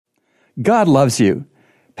God loves you.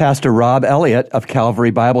 Pastor Rob Elliott of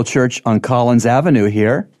Calvary Bible Church on Collins Avenue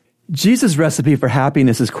here. Jesus' recipe for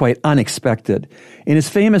happiness is quite unexpected. In his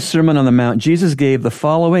famous Sermon on the Mount, Jesus gave the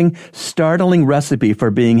following startling recipe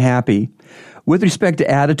for being happy. With respect to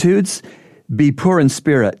attitudes, be poor in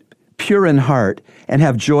spirit, pure in heart, and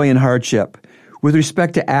have joy in hardship. With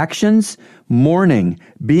respect to actions, mourning,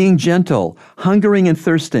 being gentle, hungering and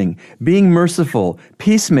thirsting, being merciful,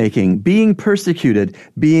 peacemaking, being persecuted,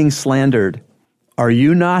 being slandered. Are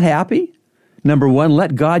you not happy? Number one,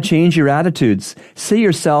 let God change your attitudes. See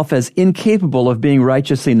yourself as incapable of being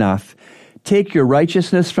righteous enough. Take your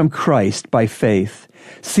righteousness from Christ by faith.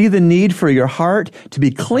 See the need for your heart to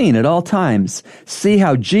be clean at all times. See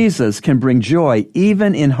how Jesus can bring joy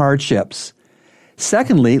even in hardships.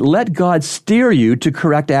 Secondly, let God steer you to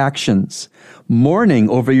correct actions. Mourning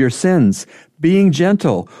over your sins, being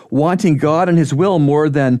gentle, wanting God and His will more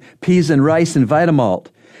than peas and rice and Vitamalt.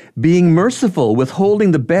 Being merciful,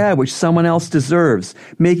 withholding the bad which someone else deserves,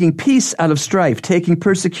 making peace out of strife, taking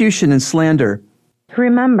persecution and slander.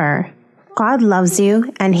 Remember, God loves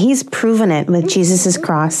you, and He's proven it with Jesus'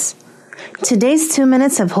 cross. Today's 2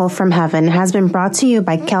 Minutes of Hope from Heaven has been brought to you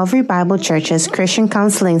by Calvary Bible Church's Christian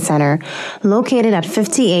Counseling Center, located at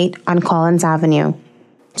 58 on Collins Avenue.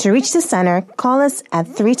 To reach the center, call us at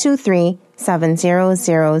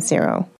 323-7000.